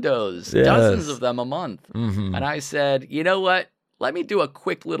condos, Yes. dozens of them a month. Mm-hmm. And I said, you know what? Let me do a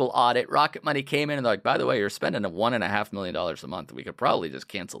quick little audit. Rocket Money came in and they're like, by the way, you're spending $1.5 million a month. We could probably just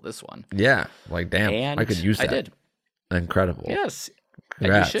cancel this one. Yeah, like damn, And I could use that. I did. Incredible. Yes.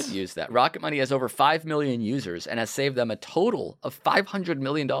 Congrats. And you should use that. Rocket Money has over 5 million users and has saved them a total of $500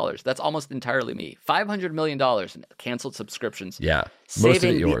 million. That's almost entirely me. $500 million in canceled subscriptions. Yeah, most of it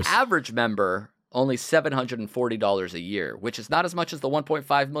saving yours. the average member only $740 a year, which is not as much as the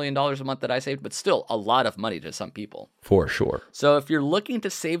 $1.5 million a month that I saved, but still a lot of money to some people. For sure. So if you're looking to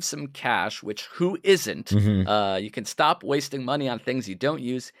save some cash, which who isn't, Mm-hmm. you can stop wasting money on things you don't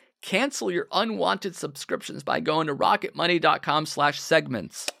use. Cancel your unwanted subscriptions by going to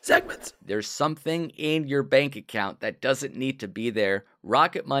rocketmoney.com/segments. Segments. There's something in your bank account that doesn't need to be there.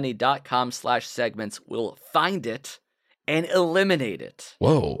 Rocketmoney.com/segments will find it and eliminate it.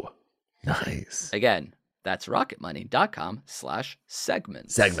 Whoa. Nice. Again, that's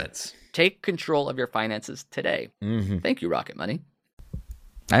rocketmoney.com/segments. Segments. Take control of your finances today. Mm-hmm. Thank you, Rocket Money.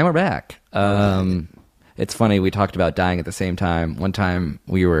 And we're back. It's funny, we talked about dying at the same time. One time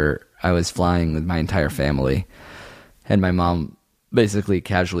I was flying with my entire family, and my mom basically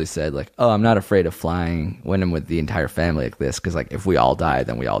casually said, like, oh, I'm not afraid of flying when I'm with the entire family like this, because, like, if we all die,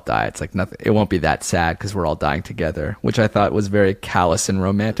 then we all die. It's like nothing. It won't be that sad because we're all dying together, which I thought was very callous and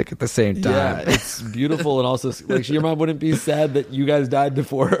romantic at the same time. Yeah, it's beautiful, and also like your mom wouldn't be sad that you guys died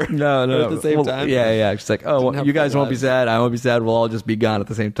before her. No. At the same time. Yeah. She's like, oh, Didn't well, have you guys full won't be lives. sad. I won't be sad. We'll all just be gone at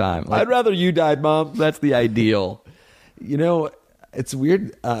the same time. Like, I'd rather you died, Mom. that's the ideal. You know, it's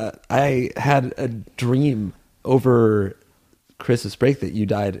weird. I had a dream over Christmas break that you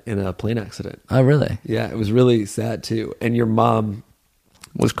died in a plane accident. Oh, really? Yeah, it was really sad too. And your mom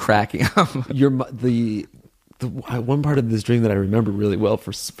Was cracking up. the one part of this dream that I remember really well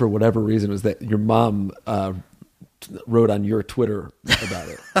for whatever reason was that your mom wrote on your Twitter about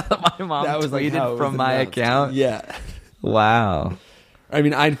it. My mom That was like tweeted how it from was my announced. account. Yeah. Wow. I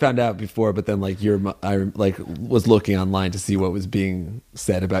mean, I'd found out before, but then like I like was looking online to see what was being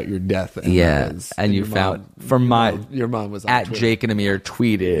said about your death. And Yeah, that was- and you your found mom- from your mom was on at Twitter. Jake and Amir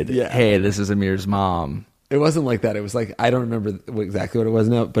tweeted, Yeah. "Hey, this is Amir's mom." It wasn't like that. It was like I don't remember exactly what it was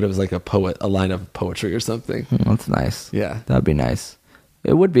now, but it was like a line of poetry or something. That's nice. Yeah. That'd be nice.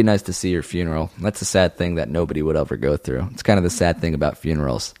 It would be nice to see your funeral. That's a sad thing that nobody would ever go through. It's kind of the sad thing about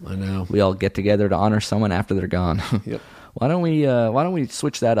funerals. I know. We all get together to honor someone after they're gone. Yep. Why don't we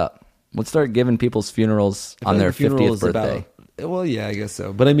switch that up? Let's start giving people's funerals on their 50th birthday. Well, yeah, I guess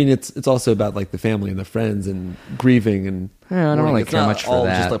so. But I mean, it's also about like the family and the friends and grieving and. Yeah, I don't mourning. really It's care not much for all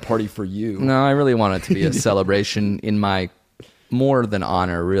that. Just a party for you. No, I really want it to be a celebration in my more than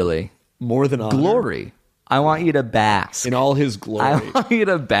honor, really. More than honor. Glory. I want you to bask. In all his glory. I want you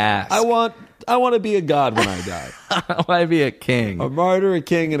to bask. I want to be a god when I die. I want to be a king. A martyr, a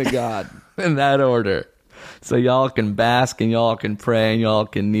king, and a god. In that order. So y'all can bask and y'all can pray and y'all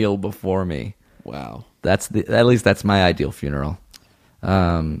can kneel before me. Wow. At least that's my ideal funeral.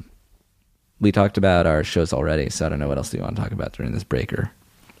 We talked about our shows already, so I don't know what else do you want to talk about during this breaker.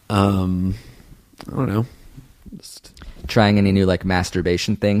 I don't know. Just, Trying any new like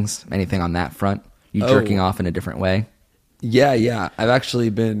masturbation things? Anything on that front? You jerking off in a different way? yeah. I've actually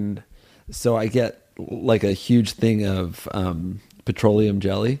been. So I get like a huge thing of petroleum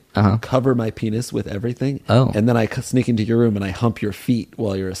jelly. Cover my penis with everything. Oh. And then I sneak into your room and I hump your feet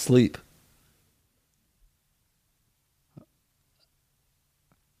while you're asleep.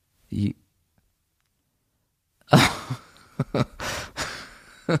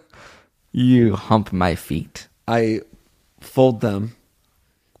 You hump my feet. I fold them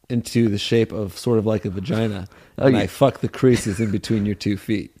into the shape of sort of like a vagina, and I fuck the creases in between your 2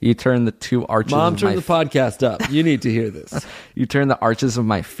 feet. You turn the two arches Mom, of turn my the podcast up. You need to hear this. You turn the arches of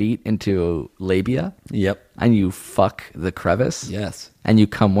my feet into labia? Yep. And you fuck the crevice? Yes. And you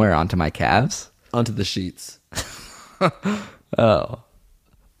come where? Onto my calves? Onto the sheets. Oh.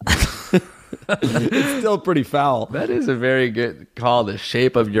 It's still pretty foul. That is a very good call. The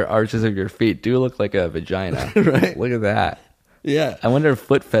shape of your arches of your feet do look like a vagina. Right. Look at that. Yeah. I wonder if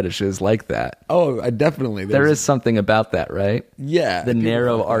foot fetishes like that. Oh, I definitely. There is something about that, right? Yeah. The people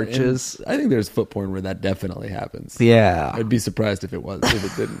narrow like that. arches. And I think there's foot porn where that definitely happens. Yeah. I'd be surprised if it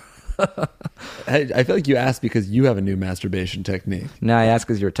didn't. I feel like you asked because you have a new masturbation technique. No, I asked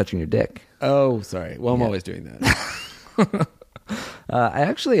because you were touching your dick. Oh, sorry. Well, I'm always doing that. I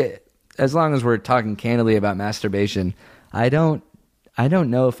actually, as long as we're talking candidly about masturbation, I don't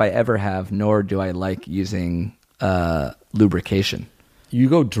know if I ever have, nor do I like using lubrication. You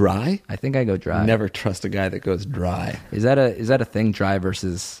go dry? I think I go dry. Never trust a guy that goes dry. Is that a thing? Dry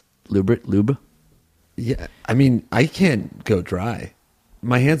versus lube? Yeah. I mean, I can't go dry.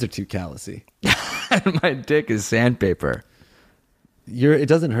 My hands are too callousy. My dick is sandpaper. It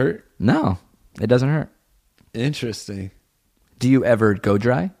doesn't hurt? No, it doesn't hurt. Interesting. Do you ever go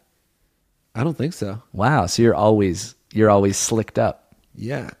dry? I don't think so. Wow, so you're always slicked up.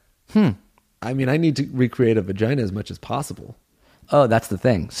 Yeah. I mean, I need to recreate a vagina as much as possible. Oh, that's the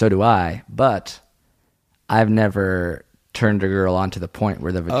thing. So do I, but I've never turned a girl on to the point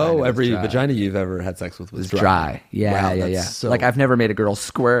where the vagina was every dry. vagina you've ever had sex with was dry. Yeah, Wow, yeah. that's so- Like I've never made a girl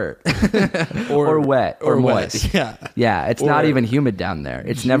squirt or wet or moist. wet. Yeah. Yeah, it's not even humid down there.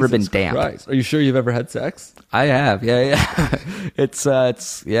 It's never been Jesus damp. Christ. Are you sure you've ever had sex? I have. Yeah.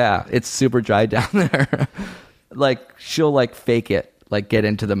 It's super dry down there. Like she'll like fake it, like get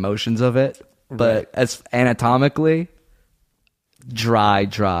into the motions of it, but Right. as anatomically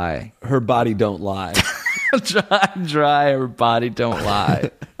dry. Her body don't lie. dry, her body don't lie.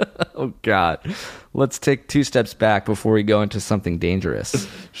 Oh God. Let's take 2 steps back before we go into something dangerous.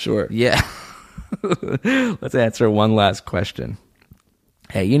 Sure. Yeah. Let's answer one last question.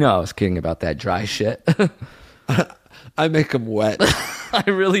 Hey, you know I was kidding about that dry shit. I make them wet. I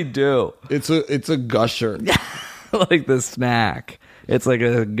really do. It's a gusher. Like the snack. It's like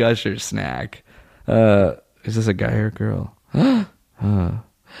a gusher snack. Is this a guy or a girl?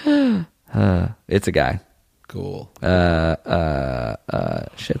 It's a guy. Cool.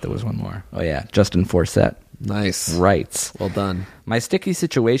 Shit, there was one more. Oh yeah, Justin Forsett Nice. writes. Well done. My sticky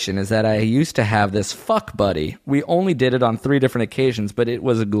situation is that I used to have this fuck buddy. We only did it on 3 different occasions, but it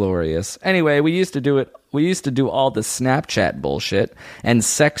was glorious. Anyway, we used to do all the Snapchat bullshit and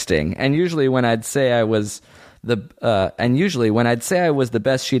sexting, and usually when I'd say I was the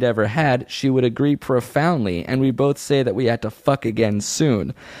best she'd ever had, she would agree profoundly, and we both say that we had to fuck again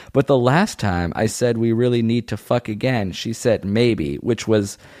soon. But the last time I said we really need to fuck again, she said maybe, which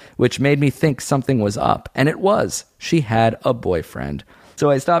made me think something was up, and it was. She had a boyfriend. So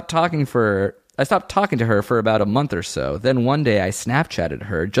I stopped talking to her for about a month or so. Then one day I Snapchatted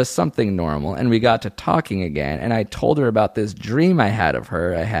her, just something normal, and we got to talking again, and I told her about this dream I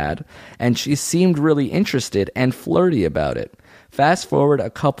had, and she seemed really interested and flirty about it. Fast forward a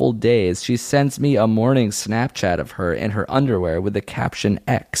couple days, she sends me a morning Snapchat of her in her underwear with the caption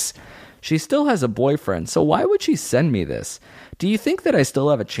X. She still has a boyfriend, so why would she send me this? Do you think that I still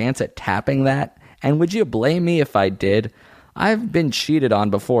have a chance at tapping that? And would you blame me if I did? I've been cheated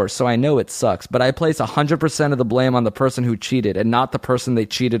on before, so I know it sucks, but I place 100% of the blame on the person who cheated and not the person they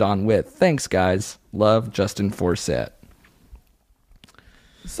cheated on with. Thanks, guys. Love, Justin Forsett.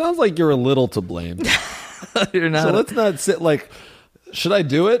 Sounds like you're a little to blame. You're not. So let's not sit like, should I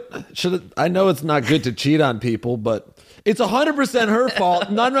do it? I know it's not good to cheat on people, but it's 100% her fault,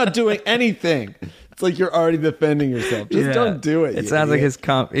 and I'm not doing anything. It's like you're already defending yourself. Just don't do it. It sounds like it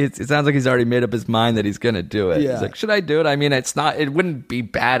sounds like he's already made up his mind that he's gonna do it. Yeah. He's like, should I do it? I mean, it wouldn't be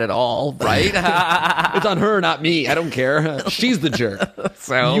bad at all, right? It's on her, not me. I don't care. She's the jerk.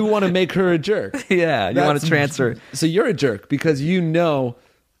 So You want to make her a jerk. yeah, you want to transfer. So you're a jerk because you know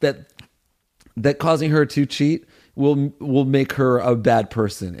that causing her to cheat will make her a bad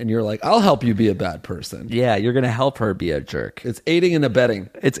person, and you're like, I'll help you be a bad person. Yeah, you're gonna help her be a jerk. It's aiding and abetting.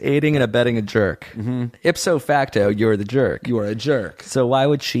 It's aiding and abetting a jerk. Mm-hmm. Ipso facto, you're the jerk. You are a jerk. So why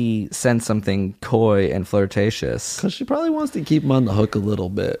would she send something coy and flirtatious? Because she probably wants to keep him on the hook a little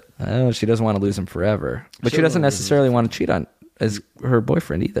bit. Oh, she doesn't want to lose him forever. But she doesn't necessarily want to cheat on as her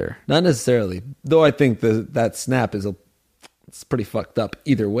boyfriend either. Not necessarily. Though I think that snap it's pretty fucked up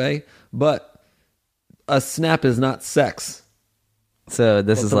either way. But a snap is not sex. So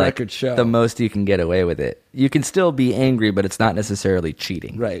this is the like record show. the most you can get away with it. You can still be angry, but it's not necessarily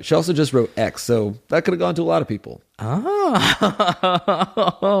cheating. Right. She also just wrote X, so that could have gone to a lot of people.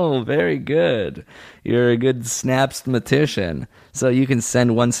 Oh, very good. You're a good snapsmatician. So you can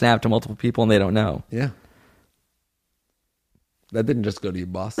send one snap to multiple people and they don't know. Yeah. That didn't just go to you,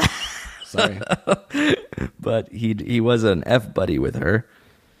 boss. Sorry. But he was an F buddy with her.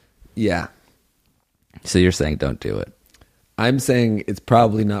 Yeah. So you're saying don't do it. I'm saying it's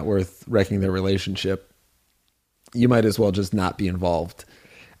probably not worth wrecking their relationship. You might as well just not be involved.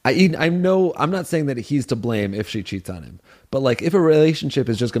 I know I'm not saying that he's to blame if she cheats on him, but like if a relationship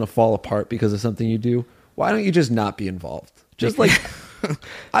is just going to fall apart because of something you do, why don't you just not be involved? Just like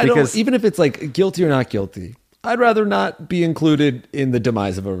even if it's like guilty or not guilty, I'd rather not be included in the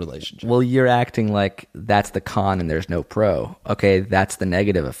demise of a relationship. Well, you're acting like that's the con and there's no pro. Okay, that's the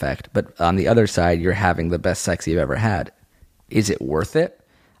negative effect. But on the other side, you're having the best sex you've ever had. Is it worth it?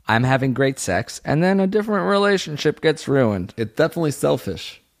 I'm having great sex, and then a different relationship gets ruined. It's definitely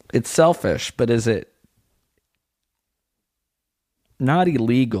selfish. It's selfish, but is it not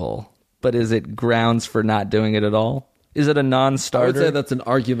illegal, but is it grounds for not doing it at all? Is it a non-starter? I would say that's an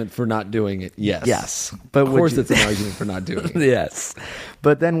argument for not doing it. Yes. Yes. But of course it's an argument for not doing it. Yes.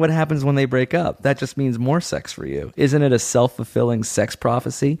 But then what happens when they break up? That just means more sex for you. Isn't it a self-fulfilling sex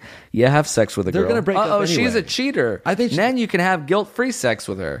prophecy? You have sex with a girl. They're going to break up anyway. She's a cheater. I think then you can have guilt-free sex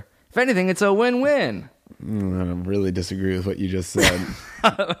with her. If anything, it's a win-win. I really disagree with what you just said.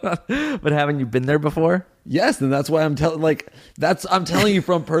 But haven't you been there before? Yes, and that's why I'm telling you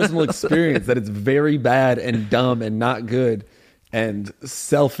from personal experience that it's very bad and dumb and not good and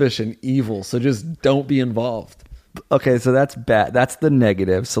selfish and evil. So just don't be involved. Okay, so that's bad. That's the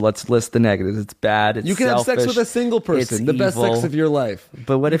negative. So let's list the negatives. It's bad. It's you can selfish, have sex with a single person, the best sex of your life.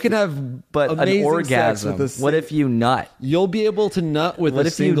 But what if you can have an orgasm? What if you nut? You'll be able to nut with what a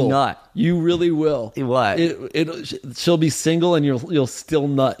if single. You nut? You really will. What? She'll be single and you'll still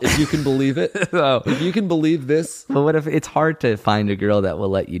nut if you can believe it. Oh. If you can believe this. But what if it's hard to find a girl that will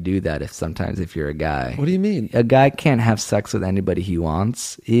let you do that? If you're a guy, what do you mean? A guy can't have sex with anybody he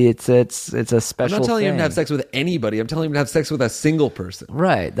wants. It's a special. I'm not telling thing. him to have sex with anybody. I'm telling him to have sex with a single person.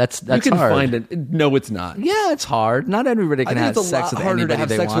 Right. That's you can hard. find it. No, it's not. Yeah, it's hard. Not everybody can have sex with anybody they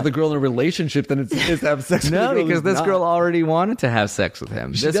want. It's a lot harder to have sex with a girl in a relationship than it is to have sex with a girl. No, because this girl already wanted to have sex with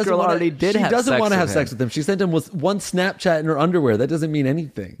him. This girl already did have sex with him. She doesn't want to have sex with him. She sent him with one Snapchat in her underwear. That doesn't mean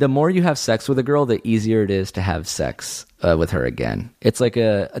anything. The more you have sex with a girl, the easier it is to have sex with her again. It's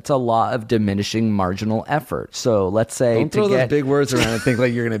a law of diminishing marginal effort. So let's say don't throw those big words around and think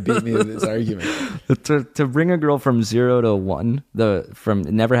like you're going to beat me in this argument. To bring a girl from 0 to 1, from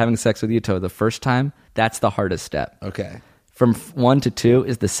never having sex with you to the first time, that's the hardest step. Okay. From 1 to 2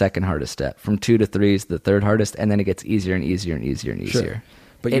 is the second hardest step. From 2 to 3 is the third hardest, and then it gets easier and easier and easier and easier. Sure.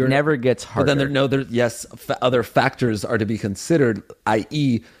 But it never gets harder. But then other factors are to be considered,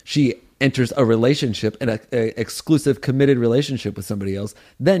 i.e. she enters a relationship, an exclusive committed relationship with somebody else,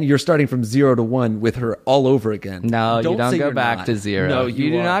 then you're starting from 0 to 1 with her all over again. No, you don't go back to 0. No,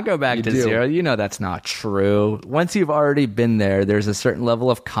 you do not go back to 0. You know that's not true. Once you've already been there, there's a certain level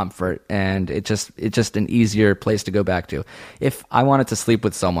of comfort, and it's just an easier place to go back to. If I wanted to sleep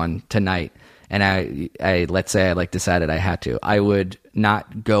with someone tonight, and I let's say I decided I had to, I would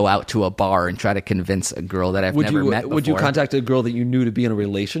not go out to a bar and try to convince a girl that I've never met before. Would you contact a girl that you knew to be in a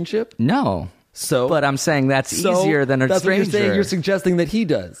relationship? No. But I'm saying that's easier than a that's stranger. What you're saying. You're suggesting that he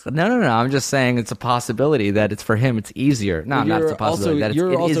does. No. I'm just saying it's a possibility that it's for him. It's easier. No, not it's a possibility.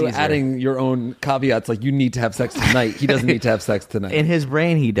 You're also adding your own caveats. Like you need to have sex tonight. He doesn't need to have sex tonight. In his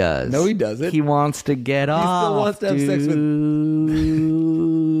brain, he does. No, he doesn't. He wants to get off. He still wants to have sex with.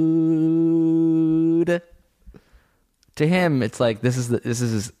 To him, it's like this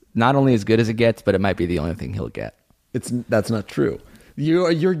is not only as good as it gets, but it might be the only thing he'll get. That's not true.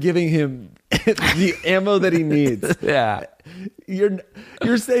 You're giving him the ammo that he needs. Yeah.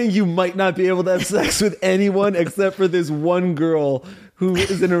 You're saying you might not be able to have sex with anyone except for this one girl who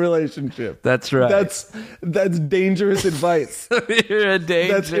is in a relationship. That's right. That's dangerous advice. You're a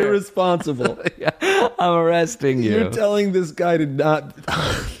danger. That's irresponsible. Yeah. I'm arresting you. You're telling this guy to not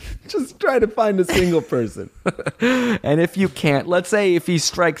just try to find a single person. And if you can't, let's say if he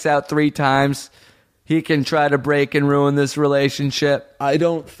strikes out 3 times, he can try to break and ruin this relationship. I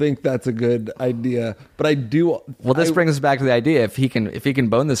don't think that's a good idea, but I do. Well, this brings us back to the idea: if he can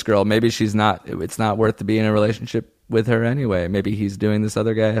bone this girl, maybe it's not worth to be in a relationship with her anyway. Maybe he's doing this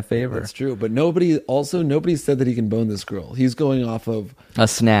other guy a favor. That's true, but nobody said that he can bone this girl. He's going off of a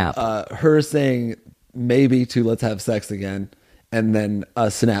snap. Her saying maybe to let's have sex again, and then a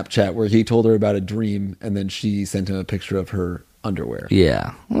Snapchat where he told her about a dream, and then she sent him a picture of her underwear.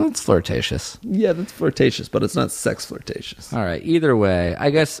 Yeah, well, it's flirtatious. Yeah, that's flirtatious, but it's not sex flirtatious. All right, either way,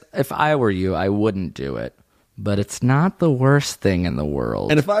 I guess if I were you, I wouldn't do it. But it's not the worst thing in the world.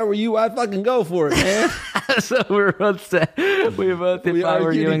 And if I were you, I'd fucking go for it, man. So we're both saying, if I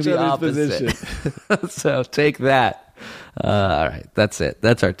were doing the opposite. So take that. All right, that's it.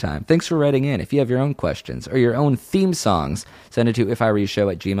 That's our time. Thanks for writing in. If you have your own questions or your own theme songs, send it to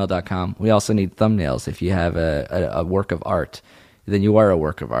ifiwereyoushow@gmail.com. We also need thumbnails. If you have a work of art, then you are a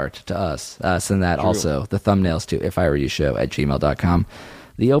work of art to us. Send that also, the thumbnails, to ifiwereyoushow@gmail.com.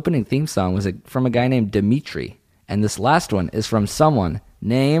 The opening theme song was from a guy named Dimitri, and this last one is from someone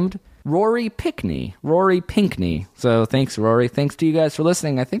named Rory Pinkney. So thanks, Rory. Thanks to you guys for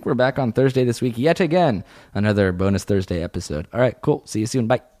listening. I think we're back on Thursday this week yet again. Another bonus Thursday episode. All right, cool. See you soon.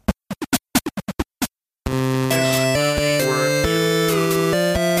 Bye.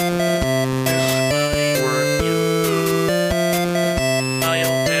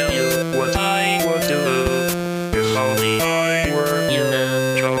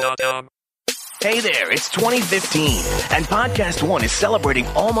 Hey there, it's 2015, and Podcast One is celebrating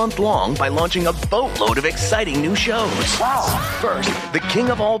all month long by launching a boatload of exciting new shows. Wow. First, the king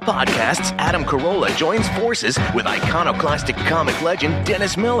of all podcasts, Adam Carolla, joins forces with iconoclastic comic legend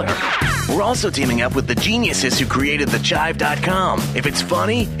Dennis Miller. We're also teaming up with the geniuses who created thechive.com. If it's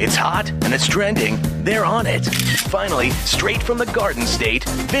funny, it's hot, and it's trending, they're on it. Finally, straight from the Garden State,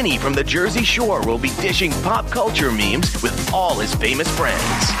 Vinny from the Jersey Shore will be dishing pop culture memes with all his famous friends.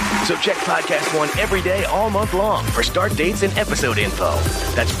 So check Podcast One every day all month long for start dates and episode info.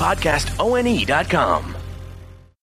 That's podcastone.com.